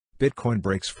Bitcoin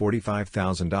breaks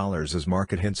 $45,000 as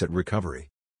market hints at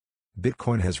recovery.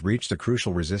 Bitcoin has reached a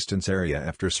crucial resistance area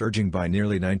after surging by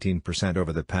nearly 19%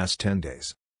 over the past 10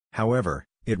 days. However,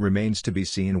 it remains to be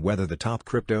seen whether the top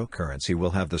cryptocurrency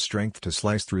will have the strength to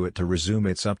slice through it to resume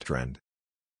its uptrend.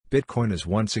 Bitcoin is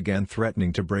once again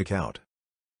threatening to break out.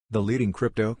 The leading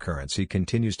cryptocurrency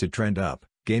continues to trend up,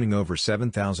 gaining over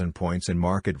 7,000 points in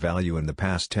market value in the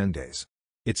past 10 days.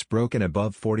 It's broken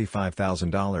above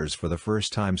 $45,000 for the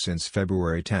first time since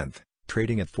February 10,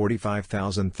 trading at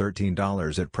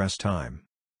 $45,013 at press time.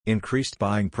 Increased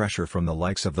buying pressure from the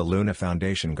likes of the Luna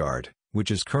Foundation Guard,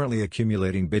 which is currently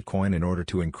accumulating Bitcoin in order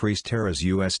to increase Terra's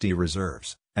USD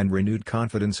reserves, and renewed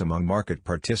confidence among market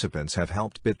participants have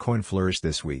helped Bitcoin flourish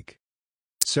this week.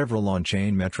 Several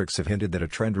on-chain metrics have hinted that a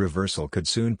trend reversal could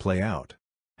soon play out.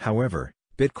 However,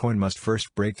 Bitcoin must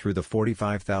first break through the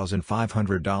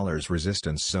 $45,500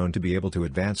 resistance zone to be able to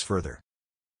advance further.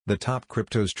 The top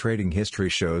crypto's trading history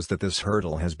shows that this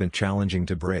hurdle has been challenging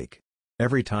to break.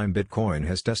 Every time Bitcoin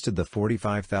has tested the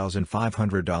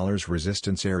 $45,500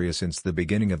 resistance area since the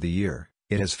beginning of the year,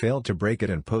 it has failed to break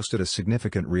it and posted a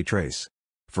significant retrace.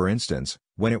 For instance,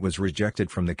 when it was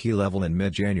rejected from the key level in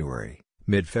mid-January,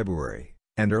 mid-February,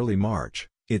 and early March,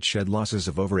 it shed losses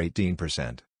of over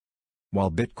 18%. While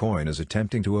Bitcoin is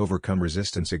attempting to overcome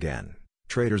resistance again,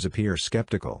 traders appear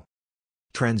skeptical.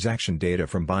 Transaction data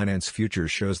from Binance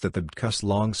Futures shows that the BTC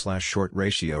long/short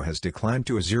ratio has declined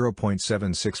to a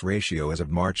 0.76 ratio as of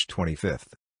March 25.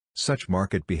 Such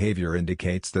market behavior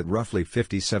indicates that roughly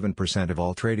 57% of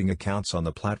all trading accounts on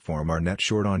the platform are net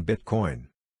short on Bitcoin.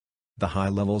 The high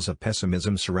levels of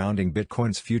pessimism surrounding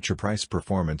Bitcoin's future price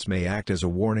performance may act as a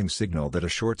warning signal that a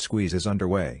short squeeze is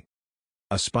underway.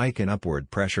 A spike in upward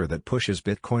pressure that pushes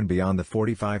Bitcoin beyond the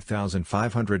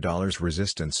 $45,500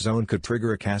 resistance zone could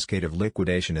trigger a cascade of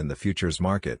liquidation in the futures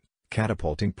market,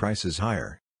 catapulting prices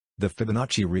higher. The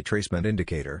Fibonacci retracement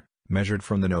indicator, measured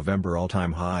from the November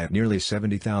all-time high at nearly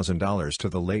 $70,000 to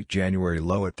the late January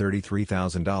low at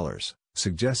 $33,000,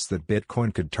 suggests that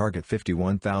Bitcoin could target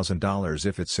 $51,000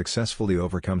 if it successfully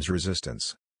overcomes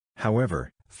resistance.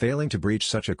 However, failing to breach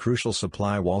such a crucial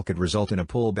supply wall could result in a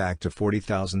pullback to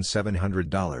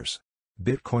 $40,700.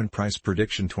 Bitcoin Price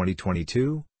Prediction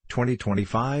 2022,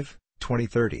 2025,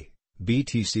 2030,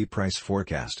 BTC Price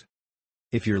Forecast.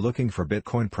 If you're looking for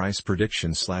Bitcoin price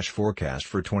prediction/forecast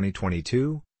for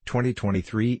 2022,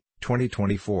 2023,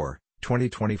 2024,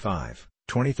 2025,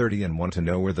 2030 and want to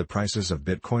know where the prices of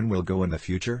Bitcoin will go in the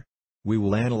future? We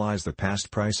will analyze the past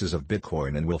prices of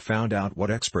Bitcoin and will find out what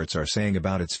experts are saying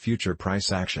about its future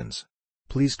price actions.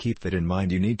 Please keep that in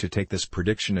mind. You need to take this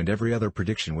prediction and every other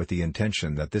prediction with the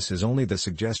intention that this is only the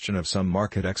suggestion of some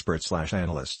market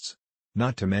experts/analysts.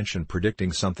 Not to mention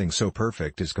predicting something so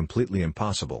perfect is completely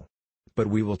impossible. But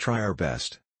we will try our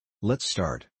best. Let's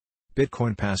start.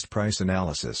 Bitcoin past price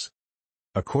analysis.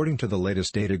 According to the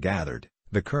latest data gathered,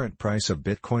 the current price of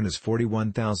Bitcoin is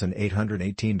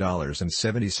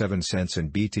 $41,818.77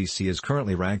 and BTC is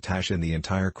currently ranked hash in the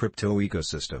entire crypto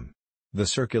ecosystem. The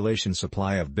circulation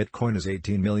supply of Bitcoin is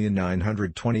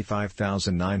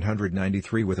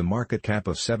 18,925,993 with a market cap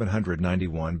of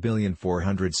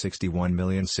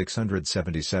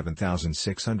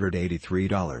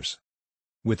 $791,461,677,683.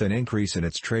 With an increase in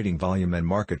its trading volume and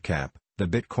market cap, the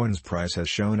Bitcoin's price has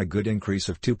shown a good increase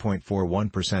of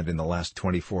 2.41% in the last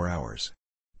 24 hours.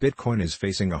 Bitcoin is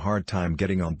facing a hard time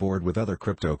getting on board with other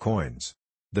crypto coins.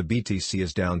 The BTC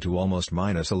is down to almost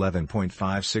minus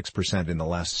 11.56% in the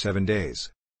last 7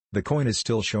 days. The coin is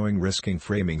still showing risking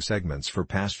framing segments for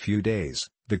past few days.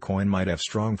 The coin might have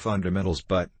strong fundamentals,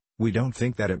 but we don't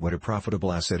think that it would a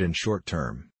profitable asset in short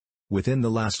term. Within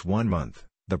the last 1 month,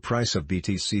 the price of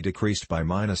BTC decreased by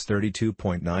minus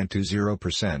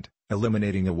 32.920%.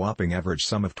 Eliminating a whopping average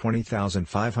sum of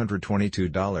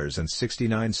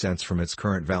 $20,522.69 from its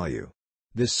current value.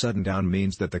 This sudden down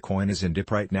means that the coin is in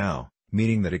dip right now,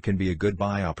 meaning that it can be a good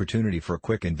buy opportunity for a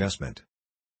quick investment.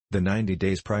 The 90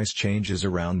 days price change is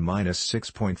around minus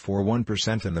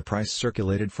 6.41% and the price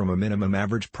circulated from a minimum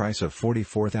average price of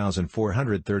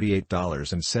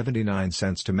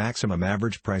 $44,438.79 to maximum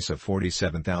average price of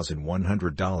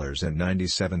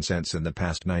 $47,100.97 in the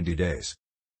past 90 days.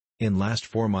 In last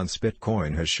 4 months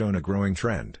Bitcoin has shown a growing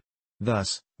trend.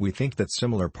 Thus, we think that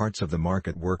similar parts of the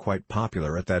market were quite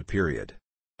popular at that period.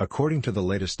 According to the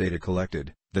latest data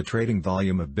collected, the trading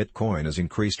volume of Bitcoin has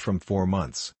increased from 4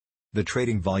 months. The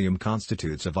trading volume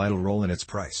constitutes a vital role in its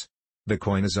price. The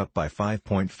coin is up by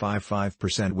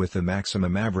 5.55% with the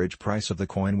maximum average price of the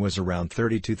coin was around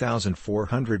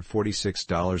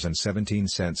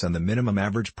 $32,446.17 and the minimum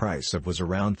average price of was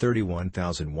around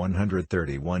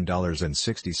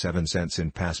 $31,131.67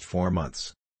 in past 4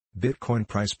 months. Bitcoin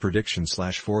price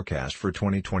prediction/forecast for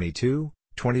 2022,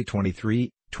 2023,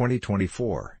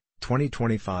 2024,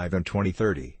 2025 and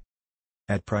 2030.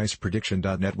 At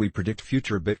priceprediction.net we predict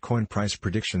future Bitcoin price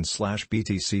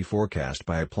prediction/BTC forecast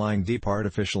by applying deep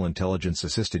artificial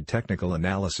intelligence-assisted technical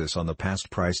analysis on the past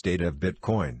price data of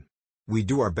Bitcoin. We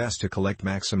do our best to collect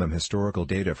maximum historical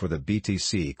data for the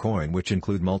BTC coin, which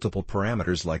include multiple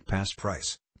parameters like past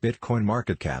price, Bitcoin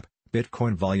market cap,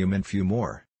 Bitcoin volume and few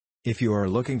more. If you are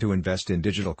looking to invest in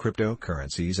digital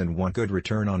cryptocurrencies and want good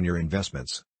return on your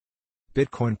investments.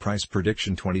 Bitcoin price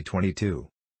prediction 2022.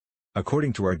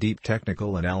 According to our deep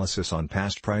technical analysis on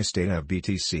past price data of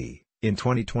BTC, in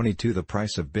 2022 the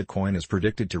price of Bitcoin is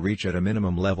predicted to reach at a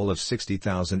minimum level of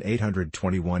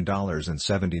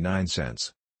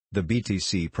 $60,821.79. The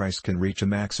BTC price can reach a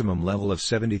maximum level of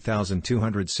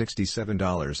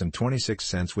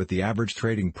 $70,267.26 with the average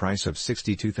trading price of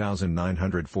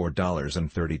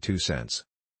 $62,904.32.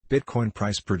 Bitcoin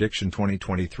price prediction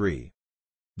 2023.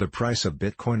 The price of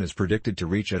Bitcoin is predicted to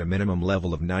reach at a minimum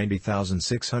level of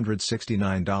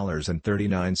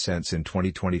 $90,669.39 in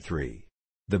 2023.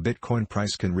 The Bitcoin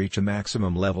price can reach a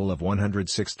maximum level of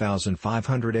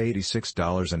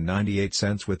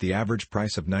 $106,586.98 with the average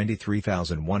price of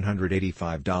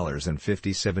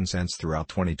 $93,185.57 throughout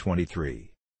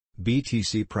 2023.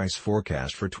 BTC price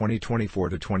forecast for 2024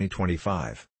 to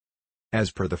 2025.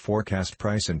 As per the forecast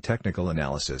price and technical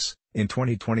analysis, in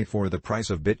 2024 the price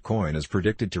of Bitcoin is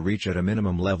predicted to reach at a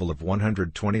minimum level of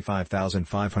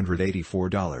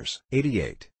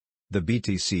 $125,584.88. The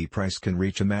BTC price can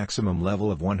reach a maximum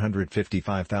level of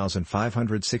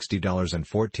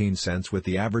 $155,560.14 with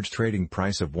the average trading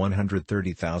price of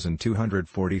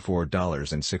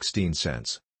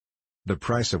 $130,244.16. The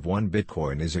price of one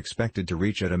Bitcoin is expected to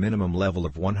reach at a minimum level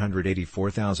of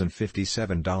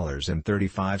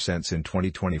 $184,057.35 in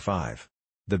 2025.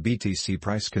 The BTC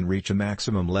price can reach a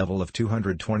maximum level of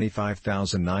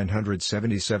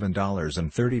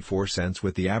 $225,977.34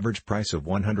 with the average price of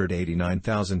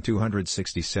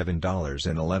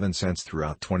 $189,267.11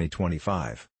 throughout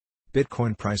 2025.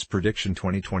 Bitcoin price prediction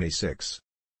 2026.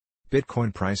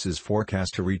 Bitcoin price is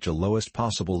forecast to reach a lowest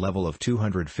possible level of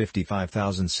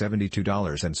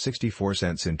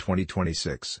 $255,072.64 in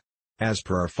 2026. As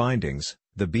per our findings,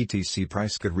 the BTC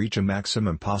price could reach a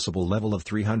maximum possible level of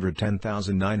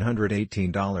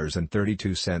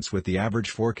 $310,918.32 with the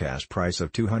average forecast price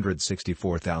of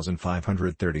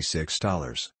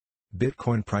 $264,536.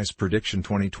 Bitcoin price prediction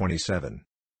 2027.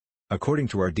 According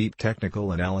to our deep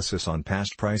technical analysis on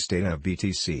past price data of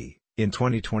BTC, in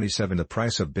 2027 the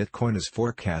price of Bitcoin is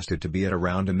forecasted to be at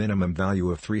around a minimum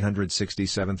value of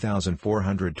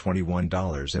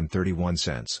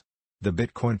 $367,421.31. The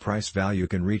Bitcoin price value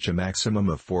can reach a maximum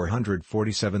of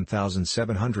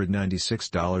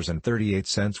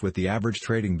 $447,796.38 with the average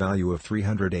trading value of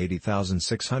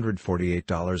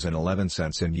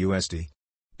 $380,648.11 in USD.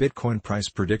 Bitcoin price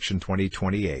prediction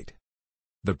 2028.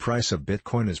 The price of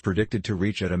Bitcoin is predicted to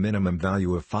reach at a minimum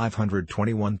value of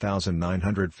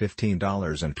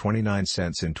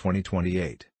 $521,915.29 in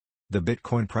 2028. The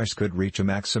Bitcoin price could reach a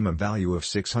maximum value of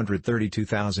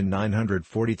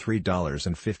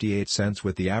 $632,943.58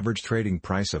 with the average trading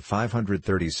price of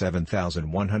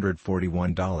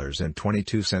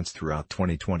 $537,141.22 throughout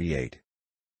 2028.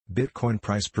 Bitcoin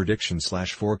price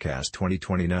prediction/forecast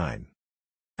 2029.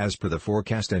 As per the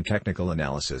forecast and technical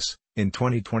analysis, in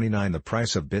 2029 the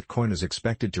price of Bitcoin is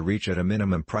expected to reach at a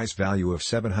minimum price value of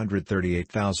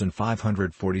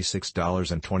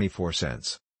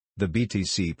 $738,546.24. The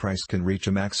BTC price can reach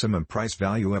a maximum price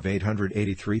value of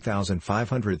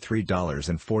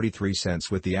 $883,503.43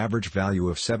 with the average value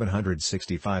of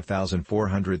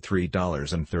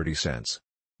 $765,403.30.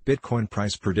 Bitcoin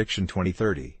price prediction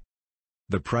 2030.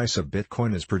 The price of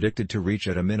Bitcoin is predicted to reach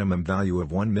at a minimum value of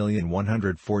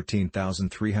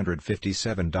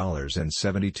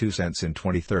 $1,114,357.72 in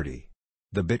 2030.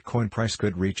 The Bitcoin price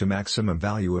could reach a maximum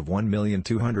value of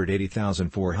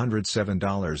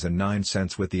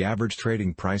 $1,280,407.09 with the average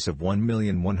trading price of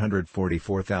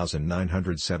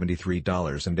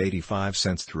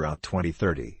 $1,144,973.85 throughout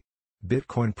 2030.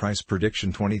 Bitcoin price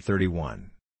prediction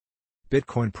 2031.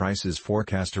 Bitcoin price is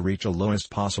forecast to reach a lowest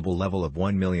possible level of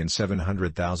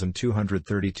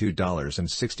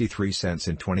 $1,700,232.63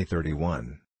 in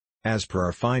 2031. As per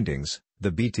our findings,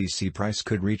 the BTC price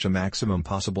could reach a maximum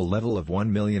possible level of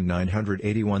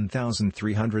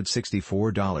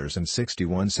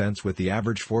 $1,981,364.61 with the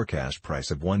average forecast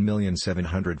price of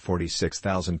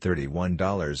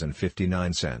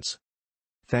 $1,746,031.59.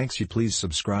 Thanks. You please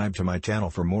subscribe to my channel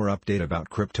for more update about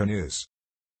crypto news.